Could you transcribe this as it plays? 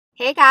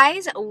Hey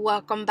guys,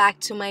 welcome back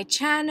to my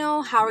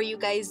channel. How are you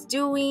guys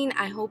doing?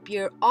 I hope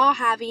you're all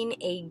having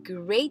a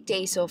great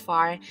day so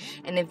far.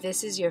 And if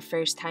this is your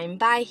first time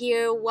by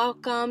here,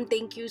 welcome.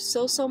 Thank you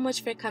so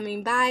much for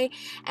coming by,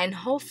 and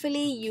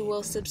hopefully you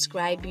will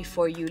subscribe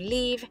before you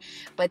leave.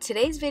 But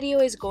today's video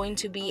is going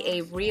to be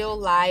a real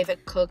live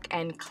cook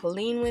and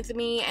clean with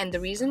me, and the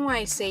reason why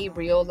I say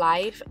real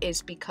life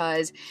is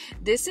because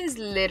this is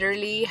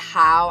literally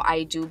how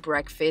I do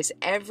breakfast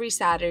every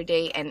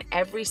Saturday and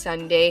every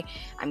Sunday.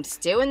 I'm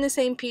still in the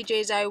same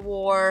PJs I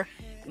wore.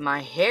 My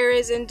hair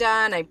isn't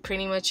done. I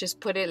pretty much just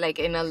put it like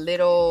in a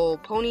little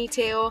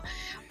ponytail,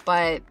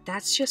 but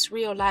that's just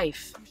real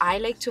life. I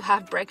like to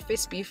have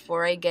breakfast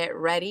before I get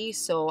ready,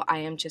 so I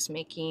am just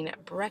making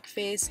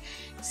breakfast,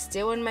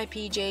 still in my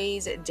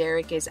PJs.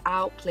 Derek is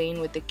out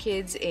playing with the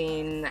kids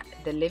in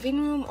the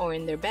living room or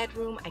in their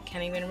bedroom. I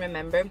can't even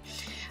remember.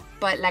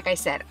 But like I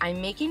said, I'm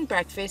making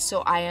breakfast,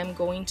 so I am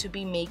going to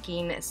be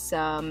making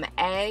some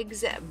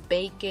eggs,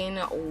 bacon,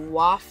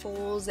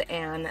 waffles,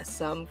 and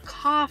some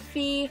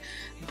coffee.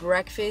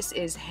 Breakfast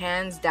is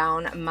hands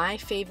down my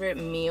favorite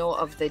meal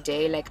of the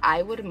day. Like,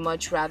 I would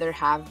much rather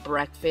have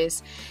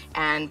breakfast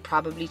and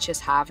probably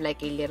just have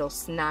like a little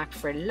snack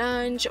for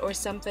lunch or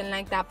something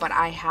like that, but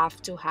I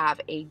have to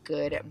have a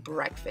good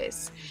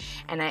breakfast.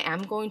 And I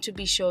am going to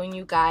be showing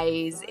you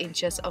guys in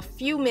just a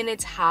few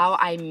minutes how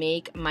I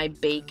make my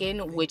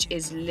bacon, which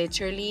is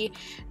literally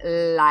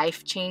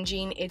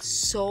life-changing. It's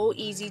so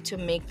easy to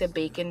make the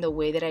bacon the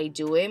way that I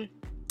do it,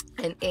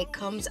 and it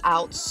comes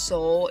out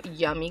so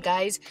yummy,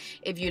 guys.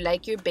 If you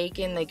like your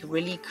bacon like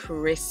really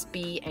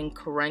crispy and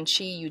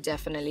crunchy, you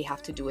definitely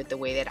have to do it the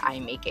way that I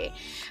make it.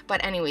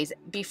 But anyways,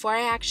 before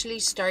I actually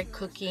start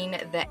cooking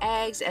the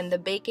eggs and the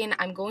bacon,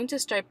 I'm going to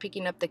start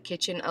picking up the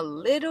kitchen a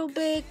little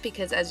bit,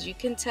 because as you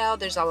can tell,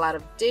 there's a lot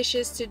of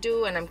dishes to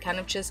do, and I'm kind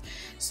of just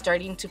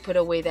starting to put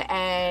away the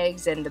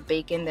eggs and the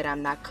bacon that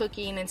I'm not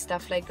cooking and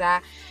stuff like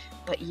that.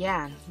 But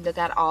yeah, look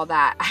at all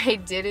that. I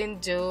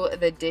didn't do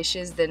the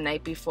dishes the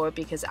night before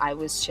because I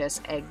was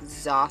just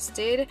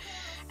exhausted.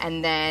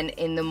 And then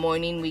in the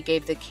morning we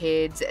gave the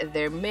kids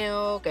their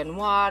milk and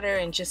water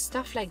and just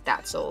stuff like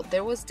that. So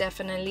there was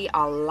definitely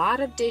a lot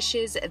of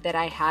dishes that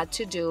I had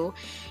to do.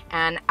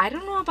 And I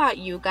don't know about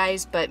you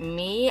guys, but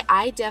me,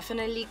 I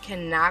definitely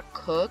cannot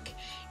cook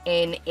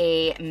in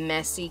a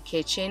messy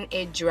kitchen.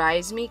 It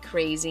drives me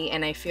crazy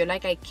and I feel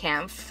like I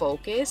can't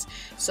focus.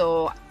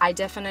 So I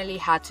definitely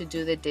had to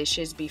do the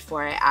dishes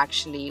before I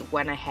actually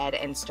went ahead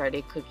and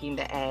started cooking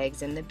the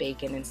eggs and the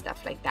bacon and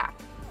stuff like that.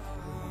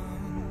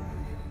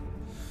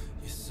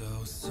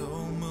 You're so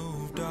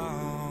moved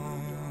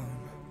on,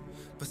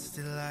 but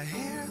still I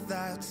hear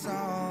that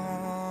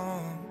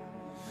song.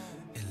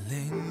 It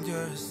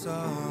lingers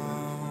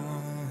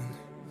on.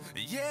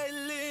 Yeah, it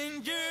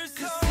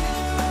lingers on.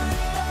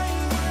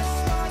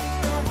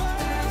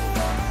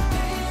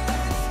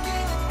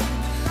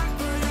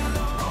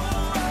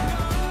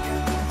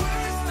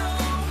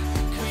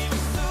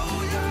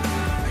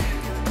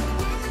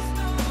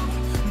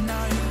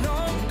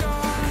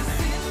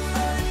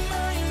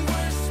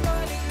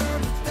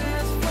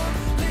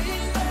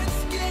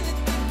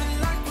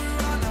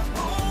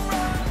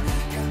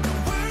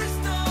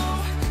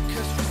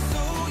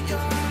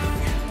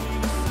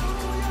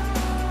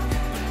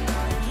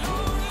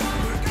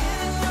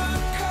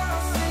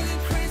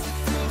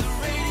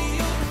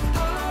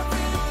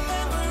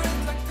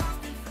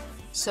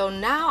 So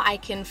now I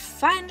can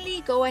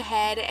finally go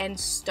ahead and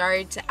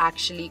start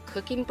actually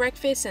cooking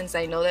breakfast, since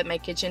I know that my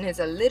kitchen is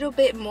a little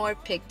bit more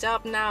picked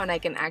up now and I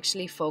can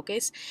actually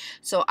focus.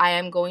 So I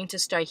am going to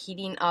start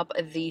heating up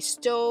the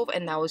stove,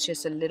 and that was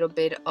just a little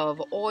bit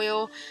of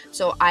oil.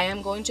 So I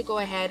am going to go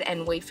ahead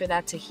and wait for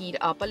that to heat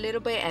up a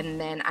little bit,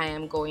 and then I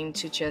am going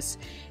to just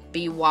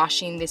be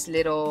washing this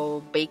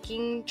little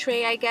baking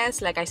tray, I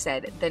guess. Like I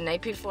said, the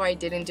night before I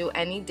didn't do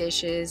any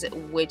dishes,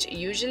 which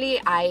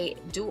usually I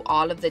do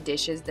all of the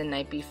dishes the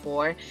night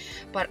before,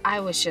 but I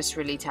was just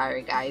really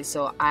tired, guys.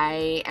 So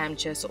I am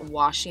just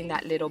washing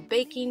that little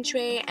baking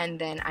tray, and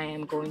then I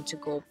am going to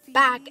go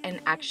back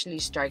and actually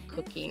start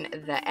cooking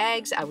the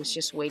eggs. I was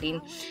just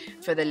waiting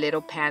for the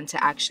little pan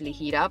to actually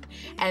heat up,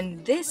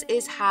 and this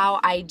is how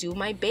I do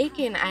my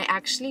bacon. I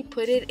actually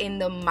put it in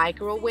the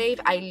microwave.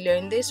 I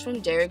learned this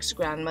from Derek's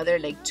grandmother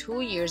like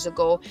 2 years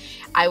ago.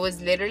 I was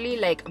literally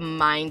like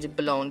mind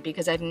blown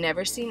because I've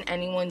never seen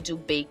anyone do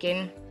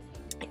bacon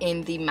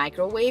in the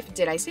microwave.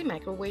 Did I say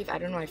microwave? I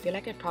don't know. I feel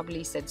like I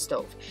probably said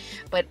stove,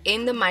 but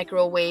in the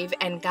microwave.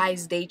 And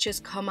guys, they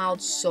just come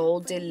out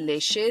so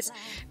delicious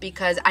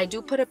because I do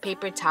put a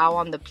paper towel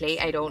on the plate.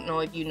 I don't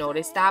know if you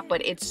noticed that,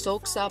 but it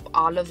soaks up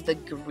all of the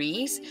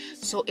grease,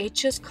 so it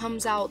just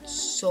comes out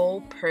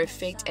so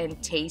perfect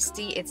and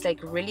tasty. It's like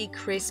really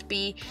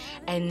crispy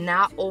and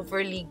not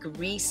overly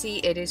greasy.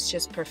 It is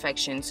just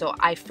perfection. So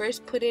I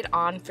first put it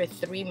on for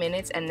 3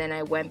 minutes, and then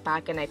I went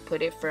back and I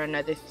put it for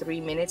another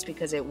 3 minutes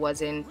because it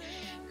wasn't wasn't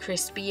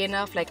crispy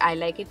enough. Like, I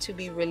like it to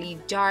be really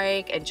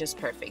dark and just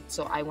perfect.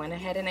 So I went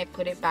ahead and I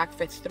put it back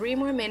for 3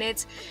 more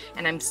minutes,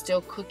 and I'm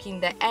still cooking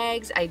the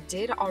eggs. I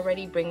did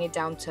already bring it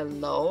down to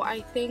low,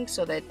 I think,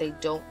 so that they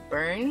don't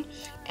burn,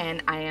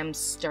 and I am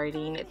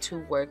starting to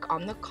work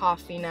on the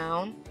coffee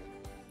now.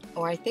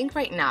 Or I think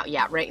right now,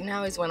 yeah, right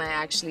now is when I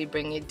actually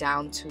bring it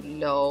down to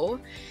low.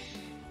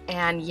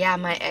 And yeah,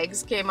 my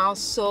eggs came out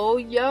so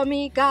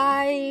yummy,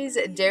 guys.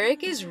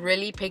 Derek is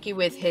really picky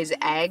with his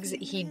eggs.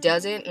 He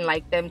doesn't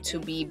like them to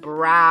be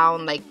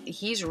brown. Like,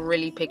 he's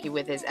really picky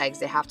with his eggs.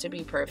 They have to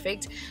be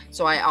perfect.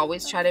 So I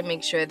always try to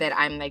make sure that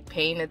I'm like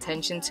paying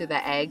attention to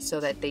the eggs so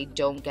that they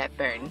don't get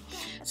burned.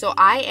 So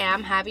I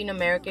am having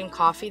American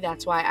coffee.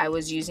 That's why I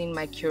was using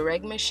my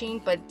Keurig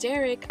machine. But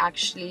Derek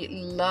actually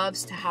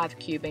loves to have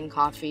Cuban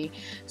coffee.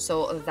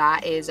 So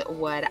that is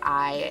what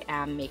I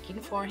am making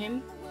for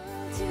him.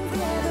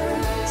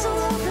 Together, so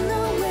open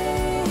the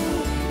way,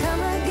 come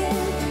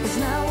again, it's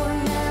now or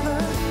never,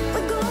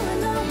 we're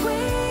going our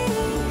way,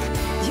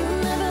 you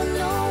never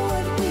know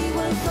what we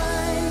will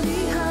find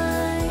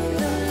behind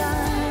the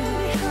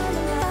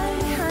line,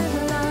 behind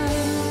the line.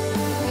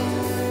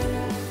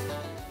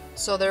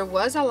 So there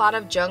was a lot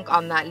of junk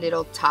on that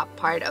little top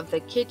part of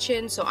the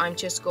kitchen, so I'm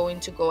just going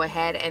to go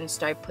ahead and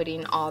start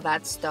putting all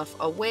that stuff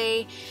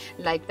away.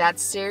 Like that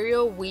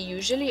cereal, we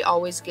usually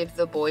always give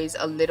the boys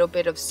a little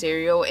bit of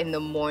cereal in the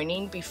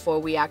morning before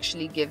we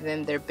actually give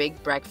them their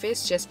big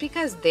breakfast, just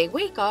because they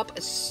wake up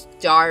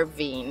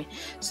starving,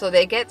 so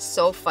they get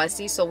so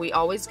fussy. So we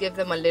always give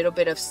them a little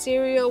bit of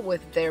cereal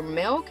with their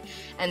milk,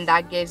 and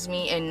that gives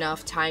me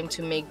enough time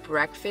to make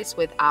breakfast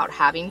without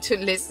having to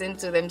listen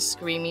to them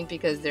screaming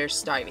because they're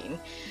starving.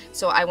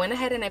 So I went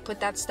ahead and I put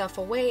that stuff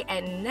away,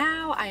 and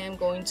now I am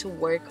going to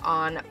work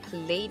on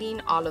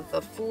plating all of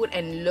the food.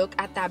 And look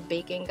at that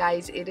bacon,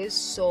 guys. It is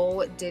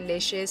so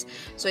delicious.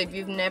 So if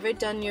you've never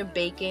done your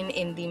bacon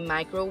in the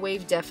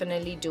microwave,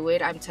 definitely do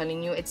it. I'm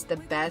telling you, it's the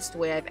best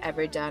way I've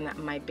ever done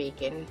my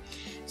bacon.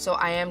 So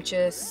I am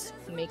just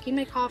making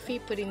my coffee,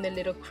 putting the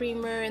little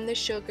creamer and the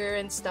sugar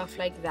and stuff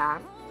like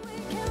that.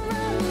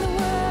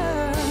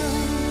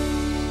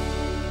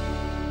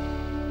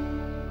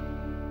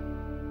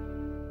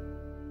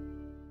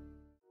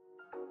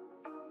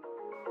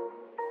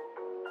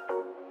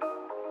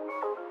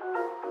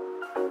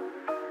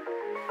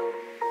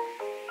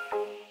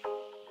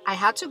 I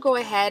had to go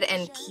ahead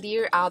and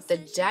clear out the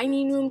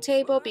dining room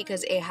table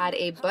because it had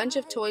a bunch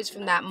of toys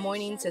from that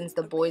morning since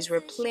the boys were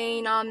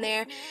playing on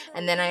there.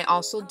 And then I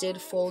also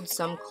did fold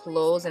some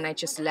clothes and I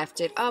just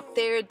left it up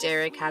there.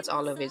 Derek has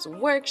all of his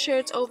work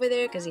shirts over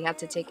there because he had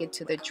to take it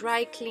to the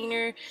dry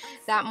cleaner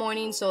that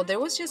morning. So there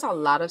was just a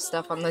lot of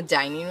stuff on the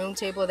dining room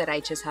table that I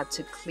just had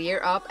to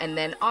clear up. And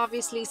then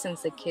obviously,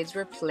 since the kids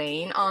were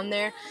playing on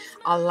there,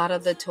 a lot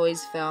of the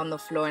toys fell on the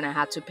floor and I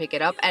had to pick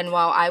it up. And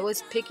while I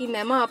was picking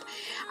them up,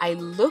 I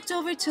looked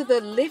over to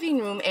the living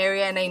room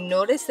area and I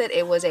noticed that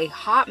it was a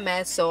hot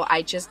mess. So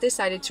I just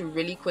decided to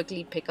really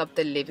quickly pick up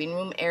the living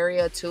room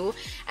area too.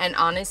 And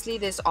honestly,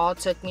 this all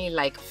took me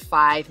like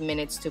 5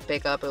 minutes to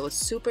pick up. It was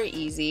super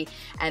easy.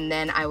 And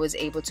then I was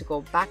able to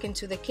go back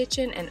into the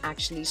kitchen and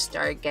actually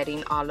start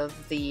getting all of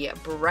the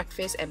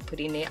breakfast and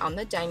putting it on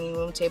the dining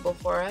room table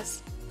for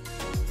us.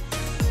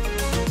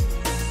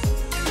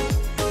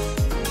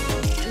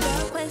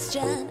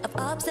 Of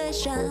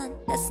obsession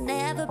has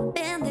never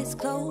been this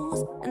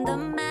close, and the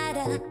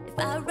matter if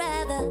I'd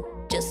rather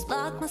just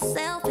lock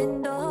myself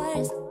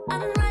indoors.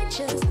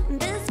 Unrighteous,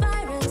 this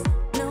virus,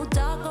 no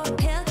dog or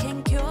pill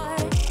can cure.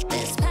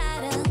 This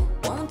pattern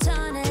won't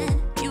turn it.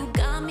 You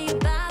got me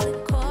by the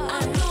core.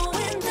 I'm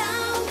going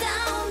down,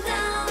 down,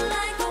 down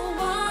like a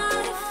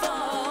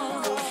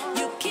waterfall.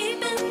 You're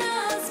keeping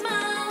us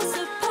miles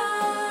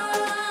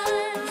apart.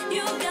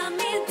 You got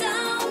me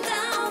down,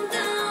 down,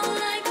 down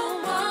like a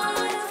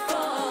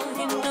waterfall.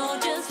 You know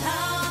just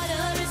how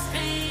to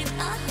restrain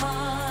a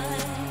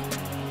heart.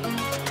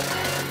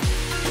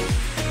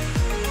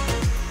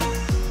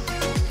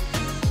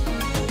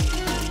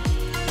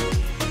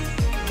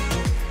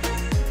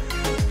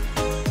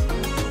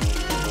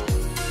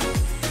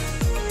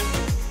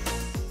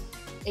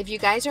 If you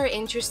guys are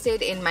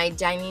interested in my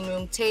dining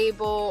room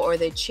table or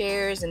the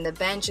chairs and the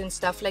bench and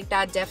stuff like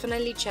that,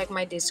 definitely check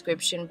my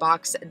description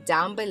box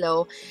down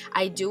below.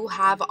 I do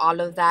have all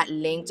of that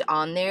linked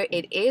on there.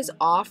 It is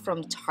all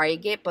from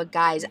Target, but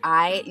guys,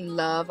 I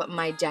love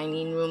my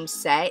dining room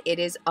set. It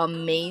is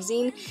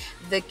amazing.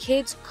 The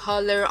kids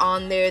color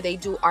on there. They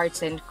do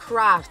arts and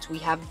crafts. We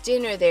have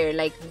dinner there.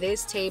 Like,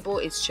 this table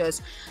is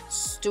just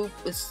super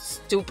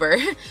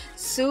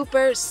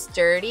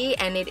sturdy,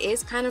 and it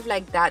is kind of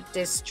like that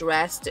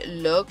distressed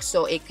look,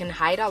 so it can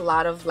hide a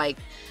lot of, like,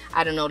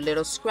 I don't know,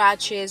 little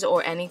scratches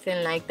or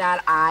anything like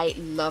that. I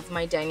love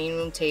my dining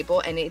room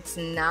table, and it's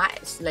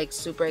not like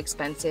super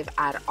expensive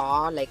at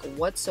all, like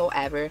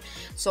whatsoever.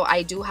 So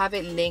I do have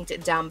it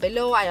linked down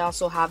below. I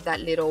also have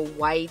that little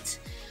white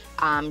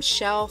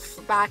shelf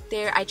back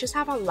there. I just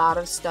have a lot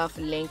of stuff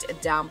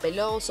linked down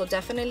below, so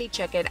definitely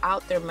check it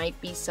out. There might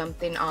be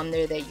something on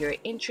there that you're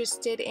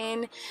interested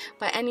in.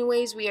 But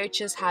anyways, we are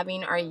just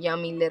having our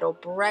yummy little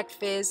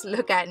breakfast.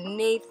 Look at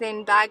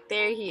Nathan back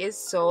there. He is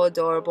so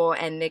adorable,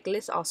 and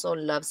Nicholas also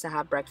loves to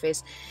have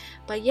breakfast.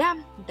 But yeah,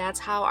 that's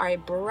how our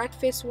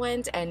breakfast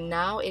went, and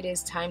now it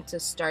is time to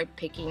start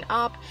picking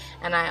up.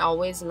 And I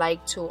always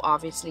like to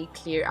obviously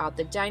clear out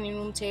the dining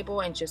room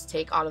table and just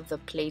take all of the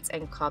plates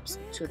and cups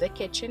to the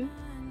kitchen.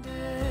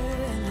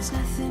 There's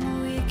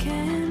nothing we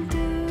can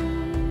do.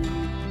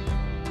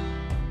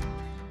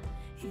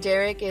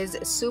 Derek is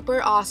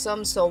super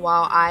awesome, so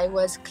while I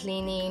was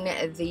cleaning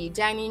the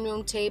dining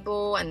room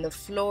table and the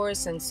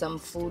floors, and some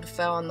food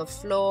fell on the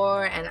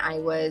floor, and I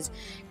was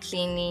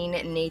cleaning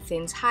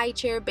Nathan's high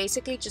chair,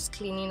 basically just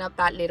cleaning up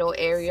that little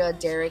area,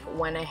 Derek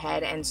went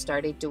ahead and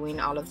started doing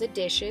all of the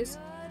dishes.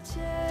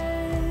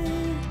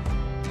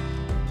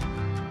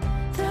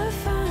 The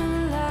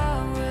final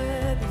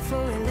hour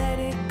before we let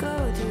it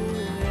go to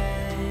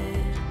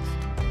rest.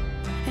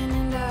 And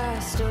in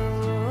our story,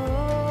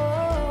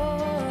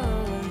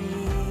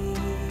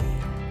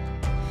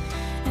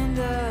 in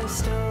the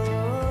story,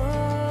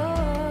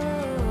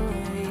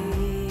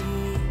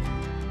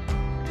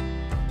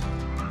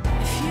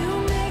 if you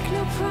make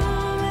no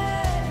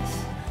promise.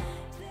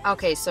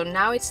 Okay, so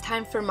now it's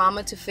time for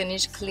Mama to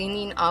finish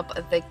cleaning up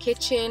the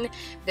kitchen.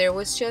 There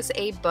was just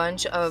a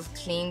bunch of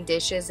clean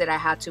dishes that I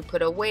had to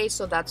put away,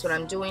 so that's what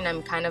I'm doing.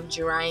 I'm kind of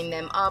drying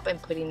them up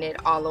and putting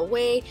it all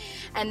away,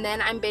 and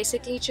then I'm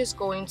basically just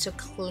going to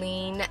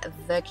clean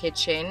the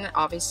kitchen.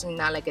 Obviously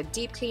not like a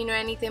deep clean or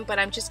anything, but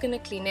I'm just gonna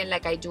clean it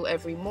like I do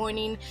every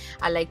morning.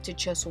 I like to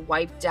just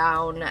wipe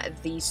down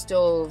the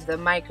stove, the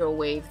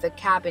microwave, the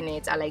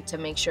cabinets. I like to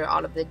make sure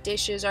all of the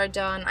dishes are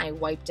done. I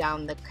wipe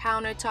down the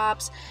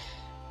countertops.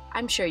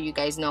 I'm sure you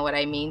guys know what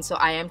I mean. So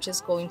I am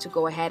just going to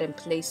go ahead and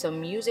play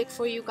some music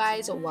for you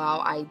guys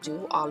while I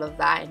do all of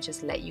that and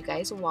just let you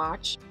guys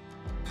watch.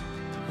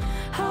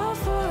 All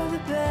for the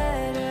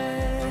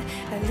better,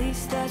 at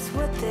least that's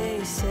what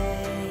they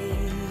say.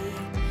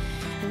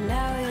 And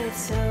now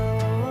it's over,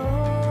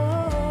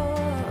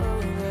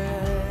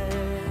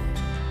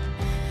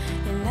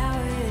 and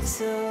now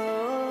it's over.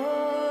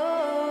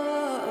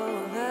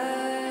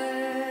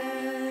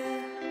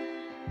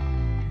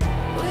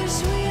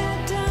 Wish we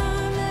had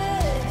done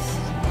this,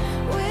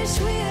 wish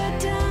we had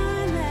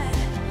done that.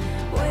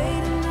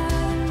 Wait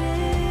another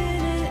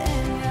minute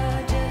and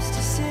you're just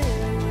a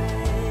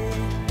silhouette.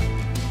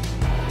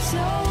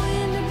 So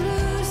in the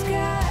blue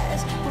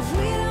skies, but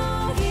we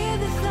don't hear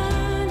the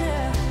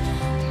thunder.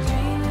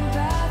 Dreaming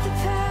about the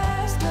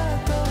past, but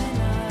going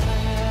under.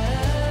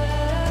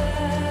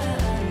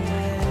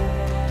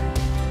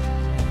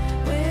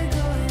 We're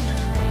going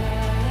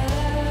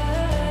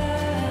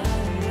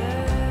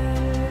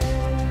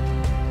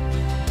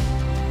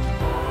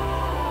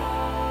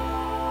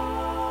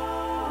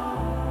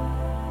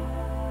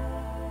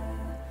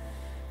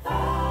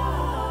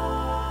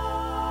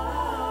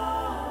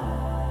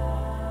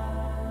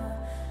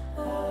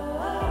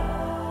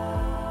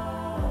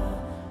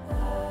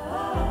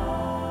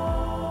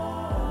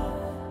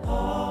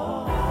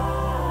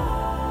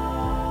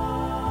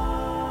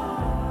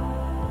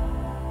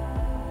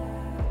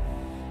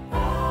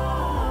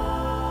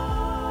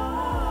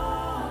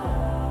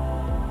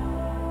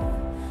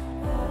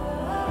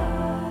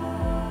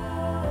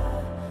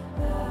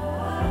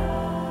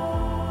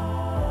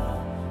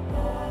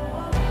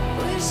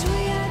wish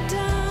we had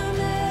done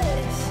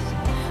this,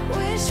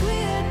 wish we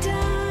had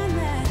done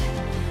that.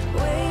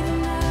 Wait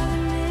another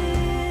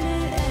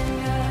minute and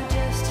you're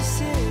just a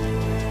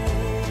silhouette.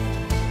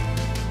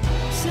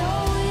 So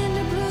in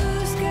the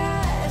blue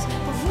skies,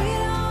 but we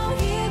don't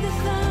hear the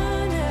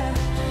thunder.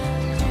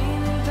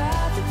 Dreaming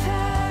about the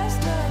past,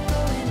 but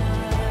going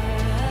under.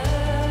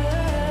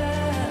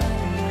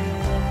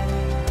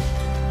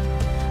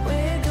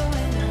 We're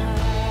going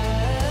under.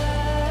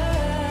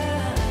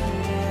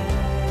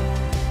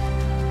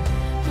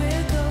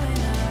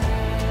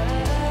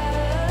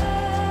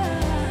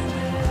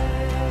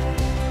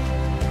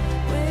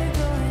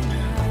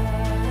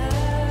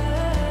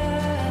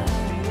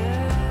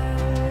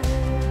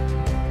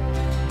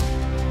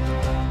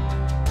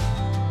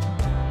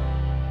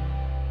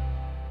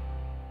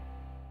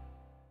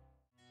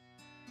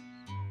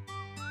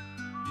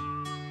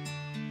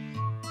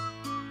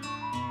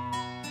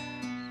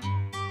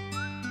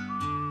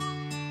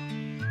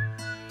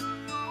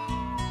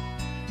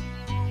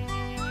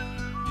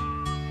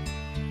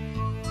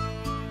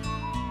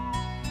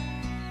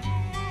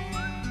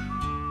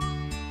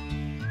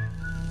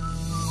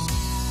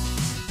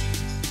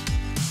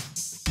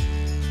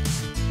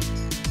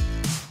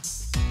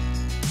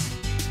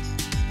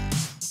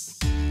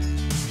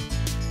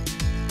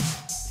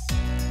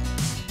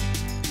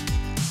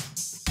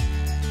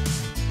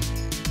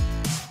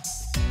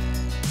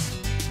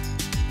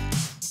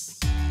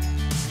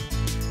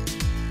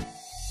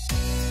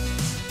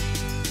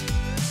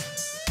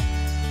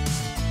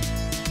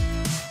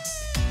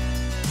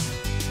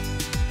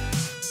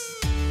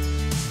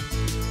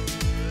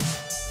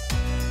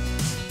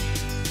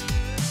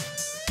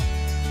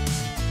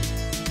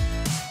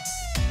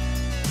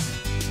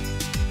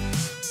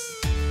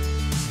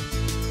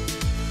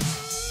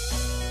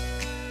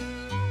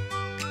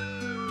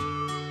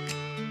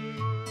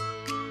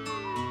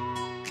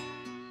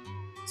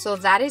 So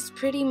that is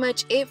pretty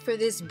much it for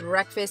this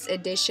breakfast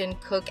edition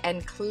cook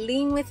and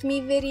clean with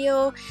me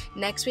video.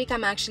 Next week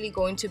I'm actually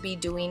going to be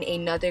doing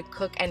another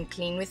cook and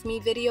clean with me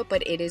video,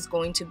 but it is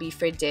going to be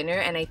for dinner,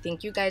 and I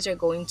think you guys are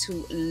going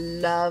to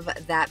love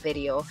that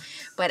video.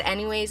 But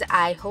anyways,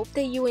 I hope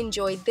that you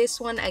enjoyed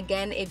this one.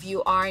 Again, if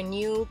you are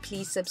new,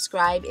 please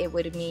subscribe. It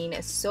would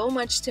mean so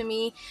much to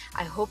me.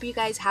 I hope you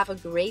guys have a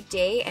great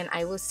day, and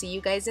I will see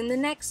you guys in the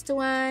next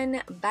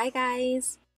one. Bye guys.